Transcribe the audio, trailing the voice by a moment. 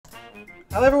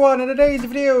Hello everyone, in today's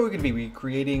video we're going to be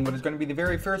recreating what is going to be the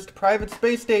very first private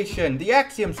space station, the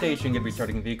Axiom station. Going to be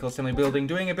starting the vehicle assembly building,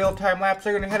 doing a build time lapse.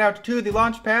 They're going to head out to the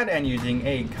launch pad and using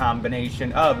a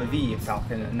combination of the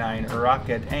Falcon 9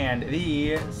 rocket and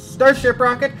the Starship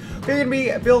rocket. We're going to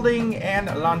be building and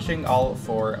launching all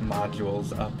 4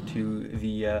 modules up to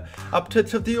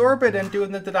the orbit and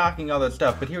doing the docking, all that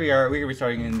stuff. But here we are, we're going to be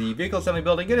starting in the vehicle assembly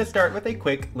building. Going to start with a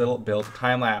quick little build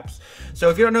time lapse. So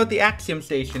if you don't know what the Axiom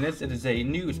station is, it is a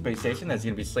new space station that's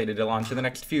going to be slated to launch in the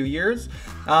next few years,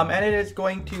 and it is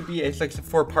going to be a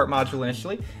 4-part module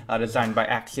initially, designed by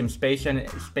Axiom Space, and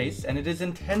it is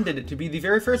intended to be the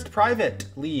very first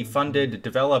privately funded,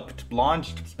 developed,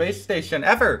 launched space station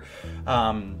ever.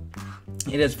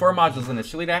 It has 4 modules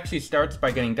initially. It actually starts by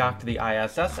getting docked to the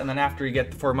ISS, and then after you get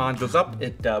the 4 modules up,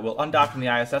 it will undock from the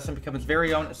ISS and become its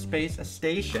very own space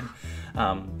station.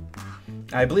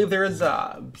 I believe there is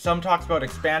some talks about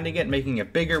expanding it, making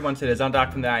it bigger once it is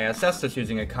undocked from the ISS, just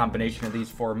using a combination of these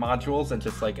 4 modules and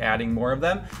just like adding more of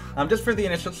them. Just for the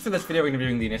initial, just for this video, we're going to be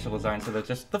doing the initial design, so that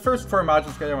just the first 4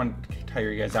 modules, I don't want to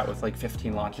tire you guys out with like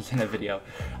 15 launches in a video.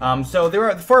 So there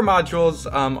are the 4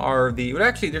 modules are the, well,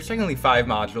 actually there's technically 5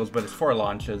 modules, but it's 4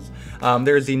 launches.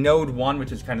 There's the Node 1,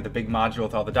 which is kind of the big module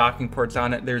with all the docking ports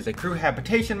on it. There's a crew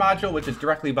habitation module, which is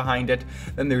directly behind it.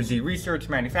 Then there's the research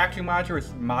manufacturing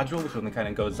module, which only kind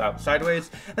of goes out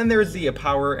sideways. Then there's the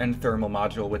power and thermal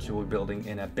module, which we'll be building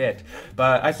in a bit.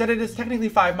 But I said it is technically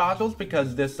 5 modules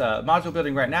because this module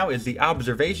building right now is the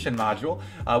observation module,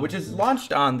 which is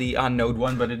launched on Node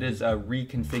 1, but it is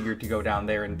reconfigured to go down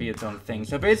there and be its own thing.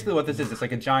 So basically what this is, it's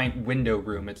like a giant window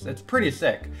room. It's pretty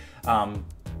sick.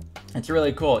 It's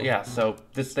really cool, yeah. So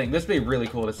this would be really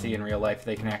cool to see in real life.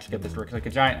 They can actually get this work like a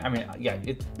giant. I mean, yeah,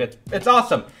 it's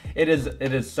awesome. It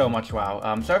is so much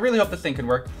wow. So I really hope this thing can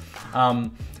work.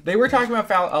 They were talking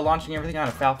about launching everything on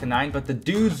a Falcon 9, but the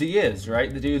doozy is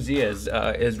right. The doozy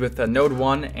is with the Node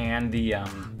 1 and the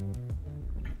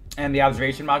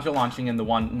observation module launching in the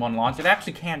one launch. It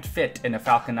actually can't fit in a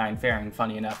Falcon 9 fairing,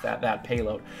 funny enough, that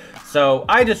payload. So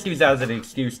I just use that as an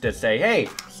excuse to say, hey,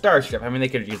 Starship. I mean, they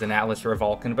could use an Atlas or a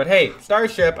Vulcan, but hey,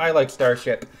 Starship, I like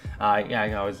Starship. Yeah,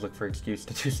 I always look for an excuse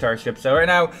to do Starship. So right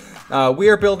now, we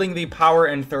are building the power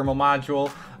and thermal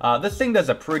module. This thing does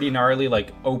a pretty gnarly,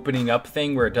 like, opening up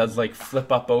thing where it does, like,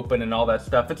 flip up open and all that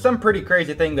stuff. It's some pretty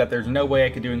crazy thing that there's no way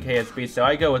I could do in KSP, so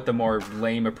I go with the more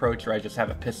lame approach where I just have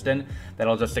a piston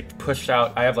that'll just, like, push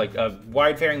out. I have, like, a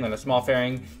wide fairing, then a small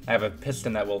fairing. I have a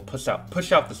piston that will push out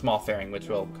the small fairing, which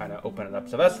will kind of open it up.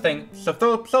 So that's the thing.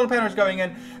 So solar panels going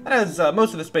in. That has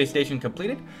most of the space station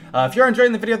completed. If you're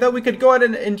enjoying the video, though, we could go ahead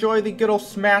and enjoy the good old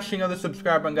smashing of the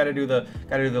subscribe button. Gotta do the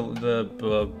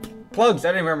plugs. I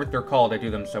don't even remember what they're called. I do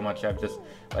them so much. I'm just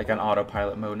like on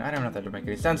autopilot mode. And I don't know if that would make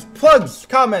any sense. Plugs,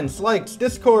 comments, likes,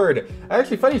 Discord.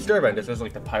 Actually, funny story about this. This is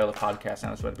like the pile of podcasts. Now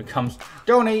that's what it becomes.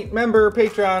 Donate, member,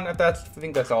 Patreon. I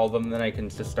think that's all of them. Then I can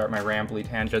just start my rambly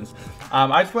tangents.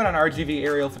 I just went on RGV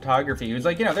aerial photography. He was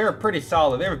like, you know, they're pretty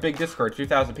solid. They have a big Discord,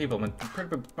 2,000 people,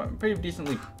 and pretty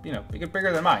decently, you know,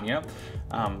 bigger than mine. You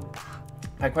know,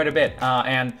 by quite a bit.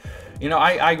 And you know,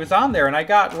 I was on there and I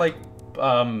got like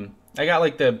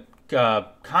the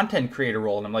content creator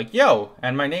role, and I'm like, yo,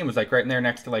 and my name was like right in there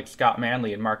next to like Scott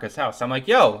Manley and Marcus House. I'm like,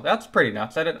 yo, that's pretty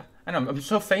nuts. I know I'm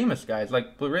so famous, guys.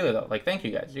 Like, but really though, like, thank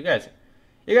you guys. You guys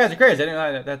are crazy. I didn't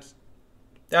know that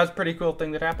was a pretty cool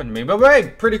thing that happened to me. But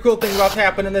wait, pretty cool thing about to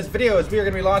happen in this video is we are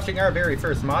going to be launching our very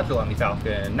first module on the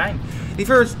Falcon 9. The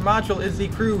first module is the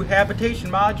crew habitation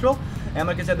module. And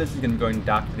like I said, this is going to be going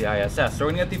docked to the ISS. So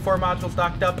we're going to get the 4 modules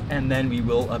docked up, and then we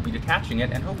will be detaching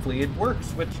it, and hopefully it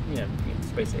works, which, you know,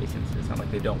 space stations, it's not like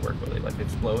they don't work, really, like they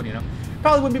explode, you know.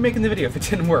 Probably wouldn't be making the video if it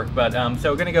didn't work, but, so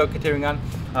we're going to go continuing on.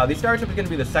 The Starship is going to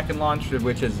be the second launch,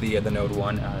 which is the Node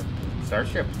 1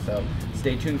 Starship, so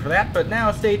stay tuned for that. But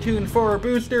now stay tuned for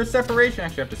booster separation.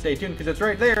 Actually, I have to stay tuned because it's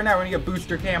right there. Now we're going to get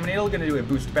booster cam enable. Going to do a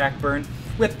boost back burn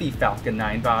with the Falcon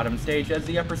 9 bottom stage as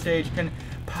the upper stage can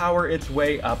power its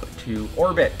way up to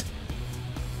orbit.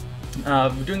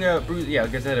 Doing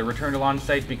like I said, a return to launch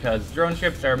site because drone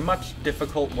ships are much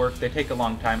difficult work. They take a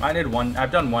long time.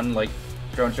 I've done one like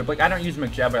drone ship. Like, I don't use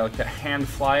McJeb. I like to hand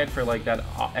fly it for like that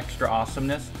extra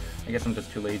awesomeness. I guess I'm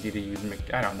just too lazy to use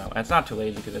I don't know. It's not too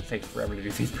lazy because it takes forever to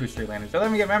do these booster landings. So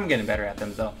I'm getting better at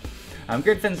them. So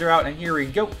grid fins are out, and here we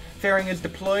go. Fairing is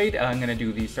deployed. I'm gonna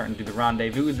starting to do the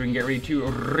rendezvous. We can get ready to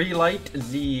relight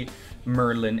the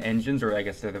Merlin engines, or I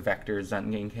guess they're the vectors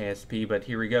in KSP, but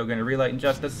here we go. Going to relight in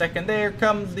just a second. There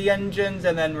comes the engines,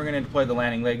 and then we're going to deploy the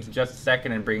landing legs in just a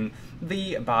second and bring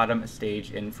the bottom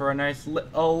stage in for a nice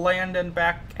little landing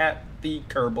back at the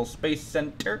Kerbal Space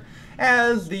Center,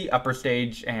 as the upper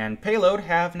stage and payload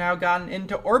have now gotten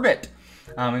into orbit.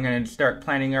 I'm going to start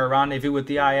planning our rendezvous with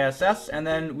the ISS, and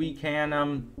then we can,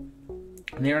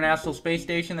 the International Space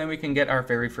Station, then we can get our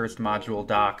very first module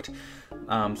docked.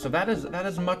 So that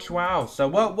is much wow. So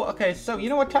well, okay, so you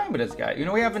know what time it is, guys. You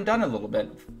know, we haven't done it a little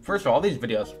bit. First of all these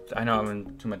videos, I know I'm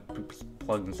in too much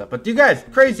plugs and stuff, but you guys,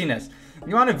 craziness.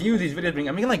 You want to view these videos,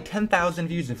 I'm getting like 10,000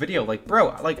 views a video. Like,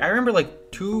 bro, like I remember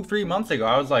like 2-3 months ago,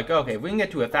 I was like, okay, if we can get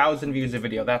to 1,000 views a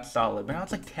video, that's solid. But now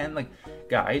it's like 10. Like,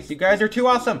 guys, you guys are too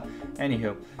awesome.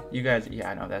 Anywho, you guys, yeah,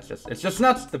 I know that's just, it's just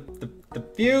nuts. The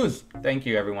views. Thank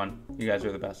you, everyone. You guys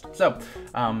are the best. So,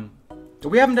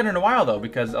 we haven't done it in a while though,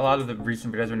 because a lot of the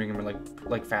recent videos we're doing are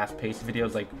like fast-paced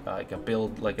videos, like a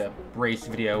build, like a race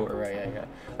video, or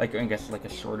like I guess like a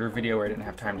shorter video where I didn't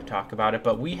have time to talk about it.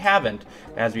 But we haven't,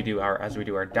 as we do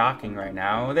our docking right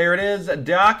now. There it is,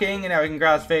 docking, and now we can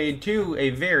crossfade to a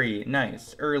very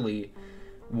nice early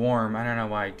warm. I don't know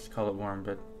why I just call it warm,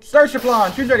 but Starship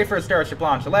launch. Who's ready for a Starship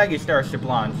launch? A laggy Starship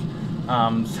launch.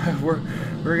 So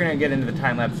we're gonna get into the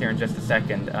time lapse here in just a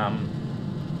second.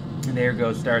 There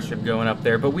goes Starship going up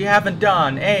there, but we haven't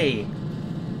done a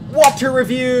water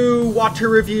review. Water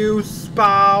review.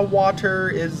 Spa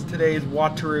water is today's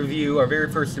water review. Our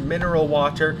very first mineral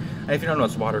water. And if you don't know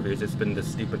what's water reviews, it's been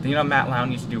this stupid. You know, Matt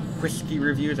Lown used to do whiskey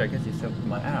reviews. I guess he said,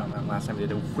 I don't know, last time he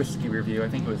did a whiskey review. I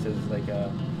think it was his like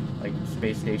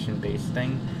space station based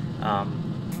thing.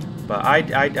 But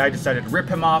I decided to rip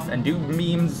him off and do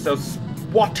memes. So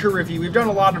water review. We've done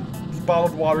a lot of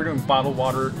bottled water, doing bottled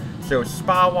water. So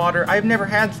spa water. I've never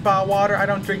had spa water. I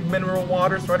don't drink mineral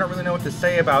water, so I don't really know what to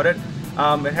say about it.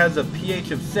 It has a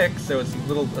pH of 6, so it's a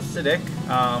little acidic.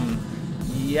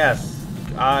 Yes,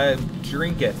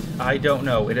 drink it. I don't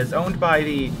know. It is owned by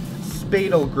the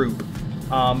Spadel Group.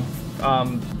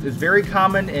 It's very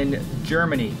common in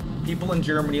Germany. People in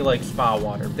Germany like spa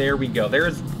water. There we go.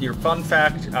 There's your fun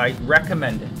fact. I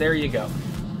recommend it. There you go.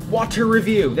 Water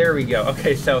review. There we go.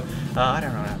 Okay, so I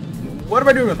don't know. What am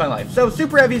I doing with my life? So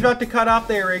Super Heavy's about to cut off.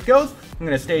 There it goes. I'm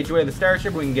going to stage away the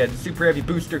Starship. We can get Super Heavy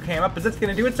booster cam up, as it's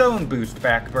going to do its own boost,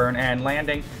 backburn, and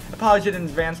landing. Apologies in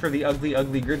advance for the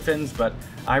ugly grid fins, but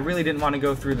I really didn't want to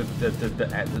go through the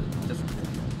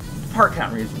part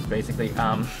count reasons, basically.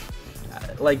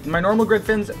 Like my normal grid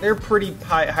fins, they're pretty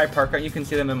high part count. You can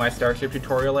see them in my Starship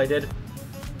tutorial I did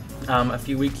a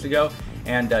few weeks ago.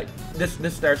 And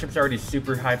this Starship's already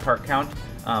super high part count.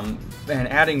 And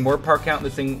adding more part count,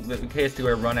 this thing, the KS2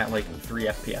 would run at like 3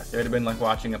 FPS. It would have been like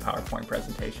watching a PowerPoint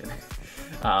presentation.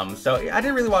 So I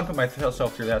didn't really want to put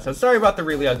myself through that. So sorry about the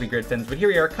really ugly grid fins, but here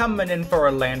we are coming in for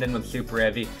a landing with Super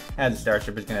Heavy, as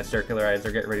Starship is going to circularize,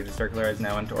 or get ready to circularize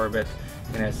now into orbit.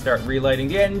 Going to start relighting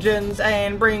the engines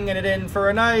and bringing it in for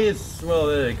a nice,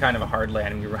 well, kind of a hard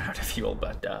landing. You run out of fuel,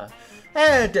 but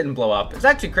it didn't blow up. It's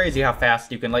actually crazy how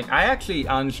fast you can, like, I actually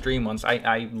on stream once,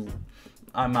 I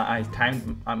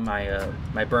timed on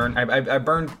my burn. I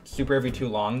burned Super Heavy too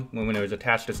long when it was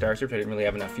attached to Starship. I didn't really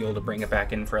have enough fuel to bring it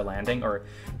back in for a landing, or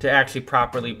to actually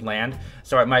properly land.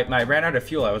 So I ran out of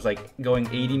fuel. I was like going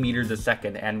 80 meters a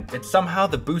second, and it somehow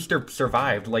the booster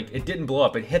survived. Like, it didn't blow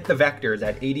up. It hit the vectors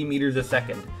at 80 meters a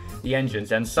second, the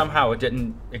engines, and somehow it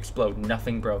didn't explode.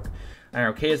 Nothing broke. I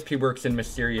don't know. KSP works in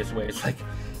mysterious ways. Like,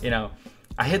 you know,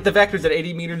 I hit the vectors at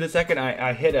 80 meters a second.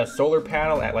 I hit a solar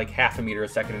panel at like half a meter a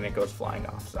second, and it goes flying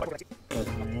off. So,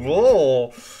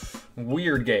 whoa,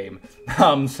 weird game.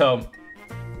 We're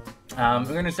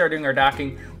gonna start doing our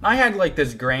docking. I had like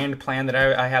this grand plan that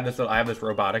I have this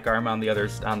robotic arm on the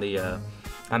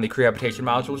pre-habitation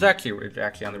module, which is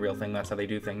actually on the real thing. That's how they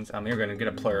do things. We're gonna get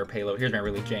a player payload. Here's my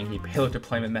really janky payload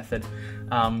deployment method.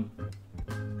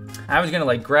 I was gonna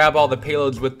like grab all the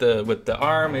payloads with the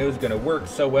arm. It was gonna work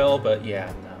so well, but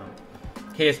yeah, no.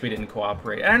 KSP didn't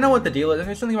cooperate. And I know what the deal is.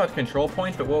 There's something about control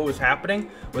points, but what was happening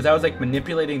was I was like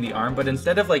manipulating the arm, but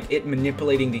instead of like it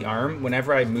manipulating the arm,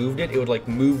 whenever I moved it, it would like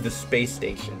move the space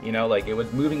station. You know, like it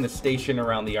was moving the station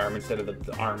around the arm instead of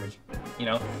the arm. You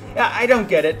know, yeah, I don't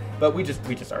get it, but we just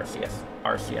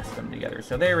RCS them together.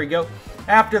 So there we go.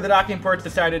 After the docking ports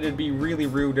decided it'd be really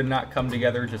rude and not come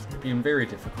together, just being very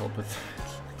difficult with.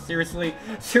 Seriously,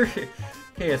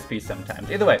 KSP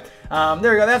sometimes. Either way,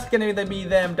 there we go. That's going to be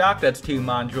them docked. That's 2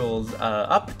 modules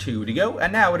up, 2 to go.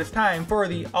 And now it is time for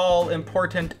the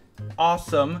all-important,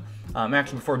 awesome.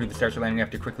 Actually, before we do the Starship landing, we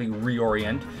have to quickly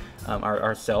reorient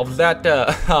ourselves. That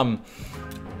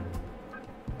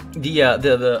The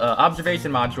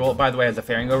observation module, by the way, has a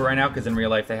fairing over right now, because in real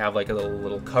life they have like a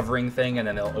little covering thing, and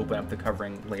then they'll open up the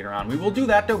covering later on. We will do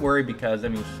that, don't worry, because I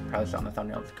mean, you probably saw on the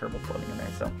thumbnail, it's Kerbal floating in there.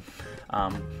 So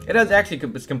it has actually,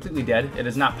 it's completely dead. It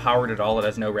is not powered at all. It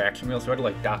has no reaction wheel, so I had to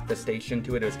like dock the station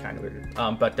to it. It was kind of weird.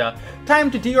 But time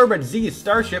to deorbit Z's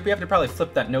Starship. We have to probably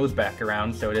flip that nose back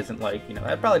around so it isn't like, you know,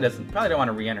 that probably don't want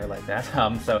to re-enter like that.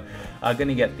 So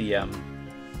gonna get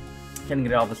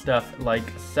all the stuff like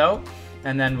so.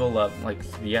 And then we'll, like,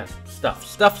 yes,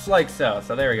 stuff's like so.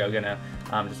 So there we go, gonna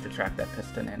just retract that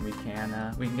piston, and we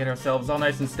can get ourselves all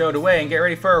nice and stowed away and get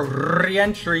ready for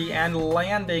re-entry and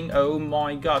landing. Oh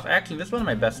my gosh, actually, this is one of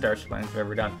my best Starship landings I've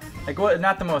ever done. Like, what?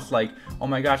 Not the most, like, oh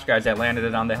my gosh, guys, I landed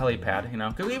it on the helipad, you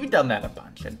know, because we've done that a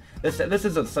bunch. And this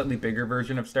is a slightly bigger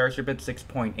version of Starship. It's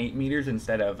 6.8 meters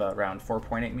instead of around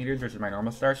 4.8 meters versus my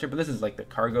normal Starship. But this is, like, the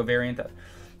cargo variant that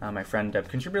my friend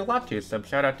contributed a lot to, so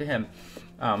shout out to him.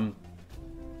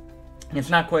 It's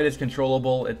not quite as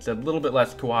controllable. It's a little bit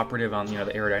less cooperative on, you know,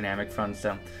 the aerodynamic front.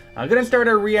 So, gonna start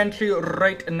our re-entry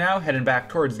right now, heading back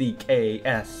towards the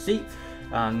KSC.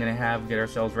 I'm gonna get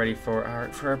ourselves ready for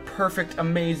a perfect,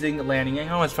 amazing landing. I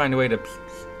always find a way to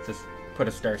just put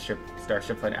a Starship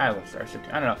landing. I love Starship.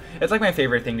 I don't know. It's like my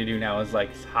favorite thing to do now is like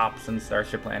hops and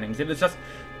Starship landings. It is just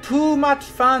too much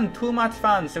fun, too much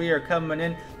fun. So we are coming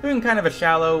in, doing kind of a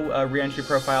shallow re-entry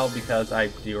profile because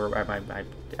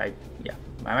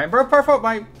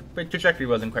my trajectory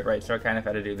wasn't quite right, so I kind of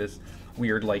had to do this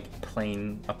weird, like,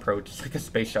 plane approach, like a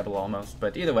space shuttle almost.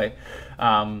 But either way,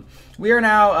 we are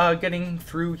now getting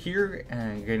through here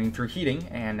and getting through heating,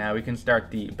 and now we can start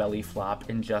the belly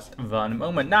flop in just one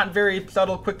moment. Not very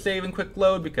subtle, quick save and quick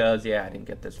load, because yeah, I didn't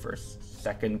get this first,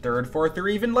 second, third, fourth, or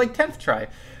even like 10th try.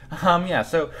 Yeah,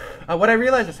 so what I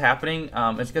realized is happening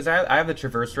is because I have the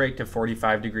traverse rate to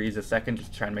 45 degrees a second,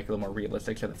 just trying to make it a little more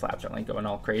realistic so the flaps aren't like going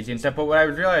all crazy and stuff. But what I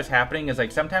realized happening is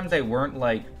like sometimes they weren't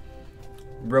like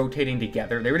rotating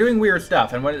together. They were doing weird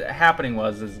stuff, and what happening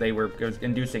was it was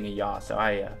inducing a yaw. So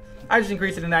I just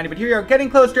increased it to 90. But here we are, getting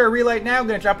close to our relight now. I'm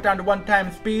gonna drop it down to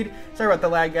 1x speed. Sorry about the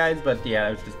lag, guys, but yeah,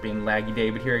 it was just being laggy day.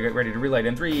 But here we get ready to relight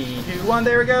in 3, 2, 1.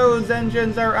 There it goes.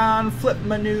 Engines are on. Flip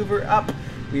maneuver up.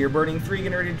 We are burning 3,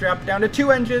 getting ready to drop down to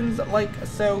 2 engines, like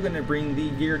so. Gonna bring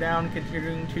the gear down,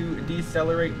 continuing to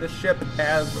decelerate the ship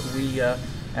as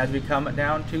we come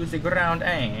down to the ground,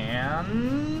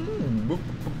 and boop,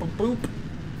 boop, boop, boop.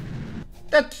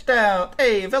 Touchdown!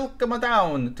 Hey, welcome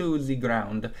down to the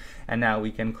ground. And now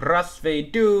we can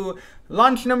crossfade to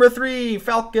launch number 3,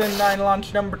 Falcon 9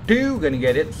 launch number 2. Gonna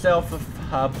get itself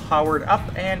powered up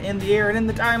and in the air and in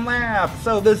the time lapse.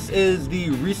 So this is the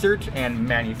research and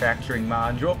manufacturing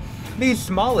module, the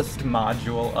smallest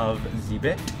module of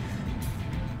Zbit,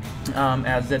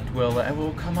 as it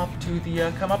will come up to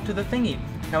the thingy.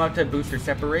 Come up to booster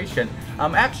separation.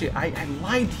 Actually, I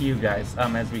lied to you guys.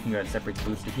 As we can go ahead and separate the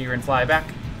booster here and fly back.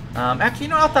 Actually, you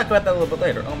know, I'll talk about that a little bit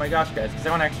later. Oh my gosh, guys, because I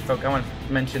want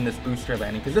to mention this booster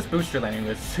landing, because this booster landing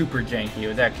was super janky. It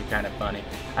was actually kind of funny.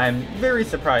 I'm very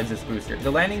surprised this booster.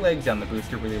 The landing legs on the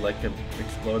booster really like to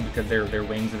explode because they're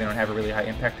wings and they don't have a really high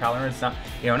impact tolerance. Not,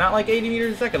 you know, not like 80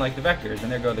 meters a second like the Vectors.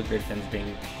 And there go the grid fins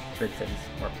being grid fins.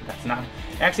 Or that's not.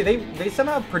 Actually, they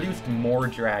somehow produced more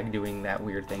drag doing that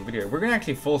weird thing. But here, we're gonna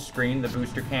actually full screen the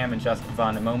booster cam in just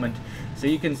a moment, so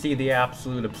you can see the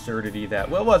absolute absurdity that,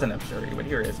 well, it wasn't absurdity, but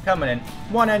here it is, coming in.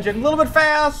 1 engine, a little bit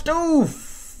fast.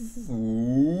 Oof.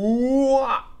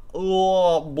 Blah,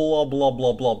 blah, blah,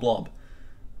 blah, blah, blah.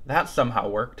 That somehow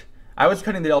worked. I was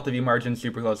cutting the delta V margin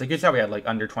super close. Like, you saw we had like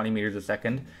under 20 meters a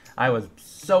second. I was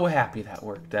so happy that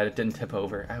worked, that it didn't tip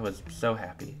over. I was so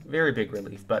happy. Very big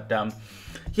relief. But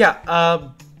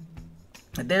yeah,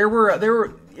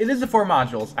 it is the 4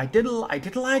 modules. I did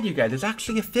lie to you guys. There's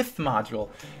actually a 5th module.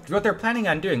 Because what they're planning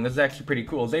on doing, this is actually pretty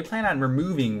cool, is they plan on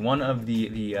removing one of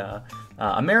the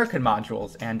American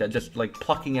modules and just like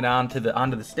plucking it onto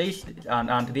the station,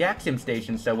 onto the Axiom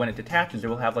station. So when it detaches, it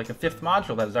will have like a 5th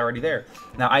module that is already there.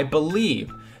 Now I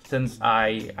believe, since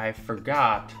I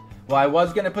forgot. Well, I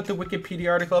was gonna put the Wikipedia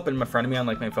article up in front of me on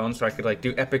like my phone, so I could like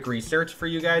do epic research for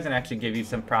you guys and actually give you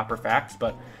some proper facts.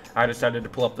 But I decided to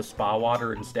pull up the spa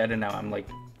water instead, and now I'm like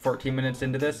 14 minutes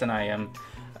into this, and I am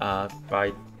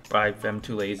I'm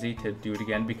too lazy to do it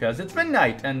again because it's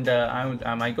midnight, and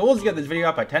my goal is to get this video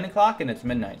up by 10 o'clock, and it's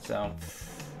midnight.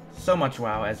 So much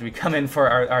wow as we come in for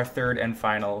our third and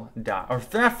final dock, or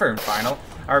not third and final,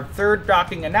 our third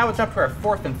docking, and now it's up to our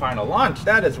 4th and final launch.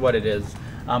 That is what it is.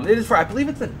 It is for, I believe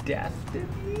it's a Destiny?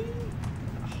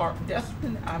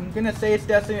 I'm gonna say it's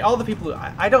Destiny. All the people who,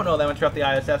 I don't know that much about the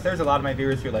ISS. There's a lot of my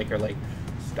viewers who are like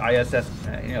ISS,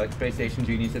 you know, like space station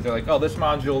geniuses. They're like, oh, this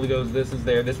module goes, this is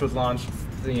there, this was launched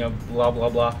you know, blah, blah,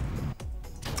 blah.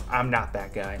 I'm not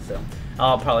that guy, so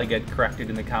I'll probably get corrected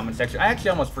in the comment section. I actually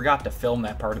almost forgot to film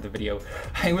that part of the video.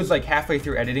 I was like halfway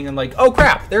through editing and like, oh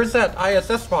crap, there's that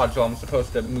ISS module I'm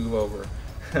supposed to move over.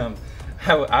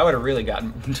 I would have really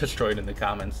gotten destroyed in the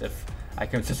comments if I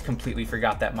just completely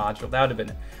forgot that module.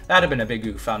 That'd have been a big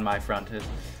oof on my front.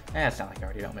 It's not like I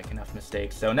already don't make enough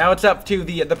mistakes. So now it's up to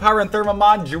the power and thermal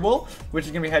module, which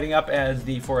is going to be heading up as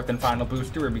the 4th and final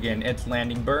booster will begin its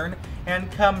landing burn and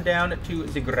come down to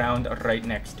the ground right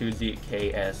next to the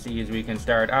KSP as we can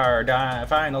start our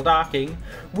final docking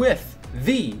with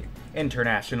the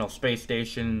International Space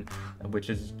Station, which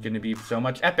is going to be so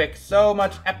much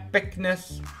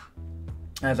epicness.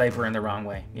 As I burn the wrong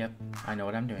way. Yep, I know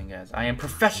what I'm doing, guys. I am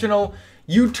professional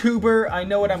YouTuber. I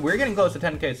know what we're getting close to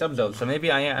 10K subs though, so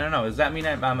maybe I don't know. Does that mean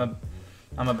I'm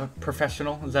a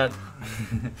professional? Is that?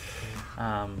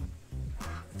 I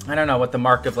don't know what the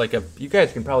mark of like a. You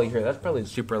guys can probably hear. That's probably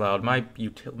super loud. My.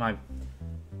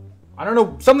 I don't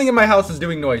know. Something in my house is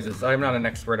doing noises. I'm not an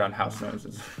expert on house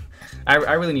noises.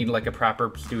 I really need like a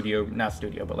proper studio, not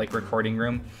studio, but like recording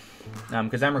room.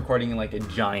 Because I'm recording in like a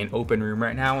giant open room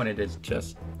right now, and it is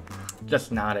just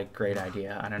not a great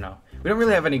idea. I don't know. We don't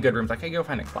really have any good rooms. Like, I go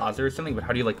find a closet or something, but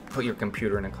how do you like put your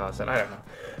computer in a closet? I don't know.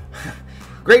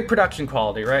 Great production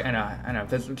quality, right? I know.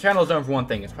 The channel's known for one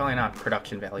thing. It's probably not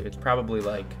production value. It's probably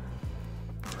like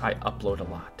I upload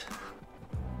a lot,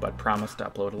 but promise to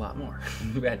upload a lot more.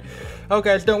 Oh,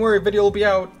 guys, don't worry. Video will be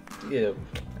out. Yeah.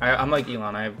 I'm like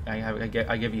Elon.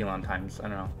 I give Elon times. I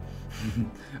don't know.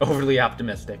 Overly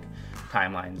optimistic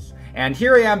timelines. And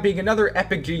here I am being another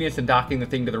epic genius and docking the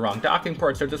thing to the wrong docking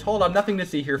port. So just hold on, nothing to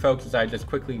see here, folks, as I just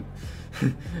quickly,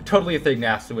 totally a thing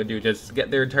NASA would do, just get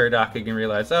their entire docking and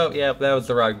realize, oh, yeah, that was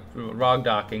the wrong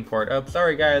docking port. Oh,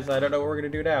 sorry, guys, I don't know what we're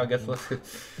going to do now. I guess let's...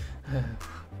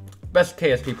 Best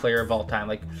KSP player of all time.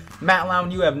 Like, Matt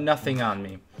Lown, you have nothing on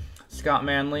me. Scott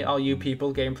Manley, all you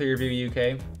people, Gameplay Review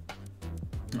UK,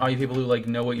 all you people who, like,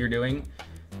 know what you're doing,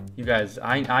 you guys,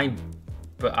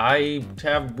 but I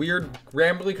have weird,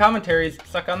 rambly commentaries.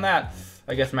 Suck on that.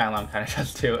 I guess Matt Lown kind of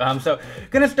does too. So,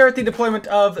 gonna start the deployment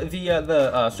of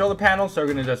the solar panels. So we're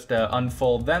gonna just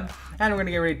unfold them, and we're gonna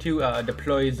get ready to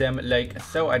deploy them like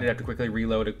so. I did have to quickly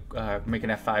reload, make an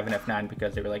F5 and F9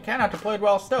 because they were like cannot deployed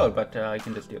while stowed, but I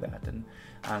can just do that. And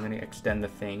I'm gonna extend the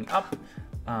thing up,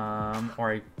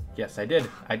 yes, I did.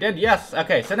 Yes.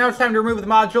 Okay. So now it's time to remove the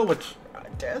module, which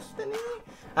Destiny.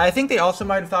 I think they also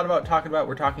might have thought about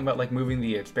we're talking about like moving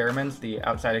the experiments, the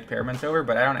outside experiments over,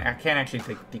 but I can't actually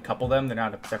decouple them. They're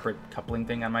not a separate coupling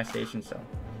thing on my station, so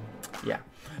yeah.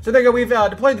 So there you go. We've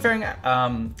deployed the fairing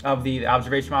of the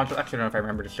observation module. Actually, I don't know if I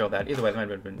remember to show that. Either way, that might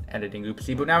have been editing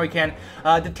oopsie. But now we can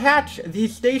detach the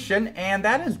station, and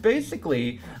that is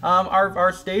basically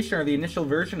our station, or the initial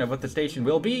version of what the station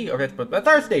will be. Okay, but that's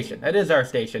our station. That is our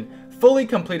station. Fully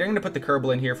complete. I'm going to put the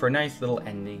Kerbal in here for a nice little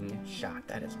ending shot.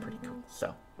 That is pretty cool.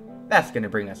 So that's going to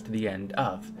bring us to the end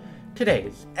of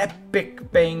today's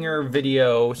epic banger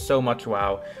video. So much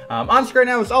wow. On screen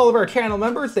now is all of our channel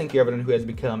members. Thank you everyone who has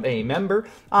become a member.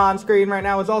 On screen right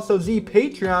now is also the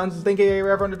Patreons. Thank you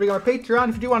everyone who's become a Patreon.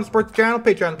 If you do want to support the channel,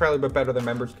 Patreon's probably a bit better than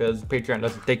members because Patreon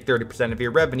doesn't take 30% of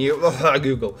your revenue.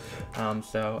 Google. Yeah,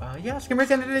 that's going to be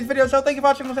the end of today's video. So thank you for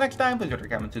watching. Until next time, please don't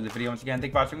comment to the video once again.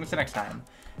 Thank you for watching. Until next time,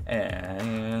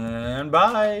 and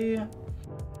bye.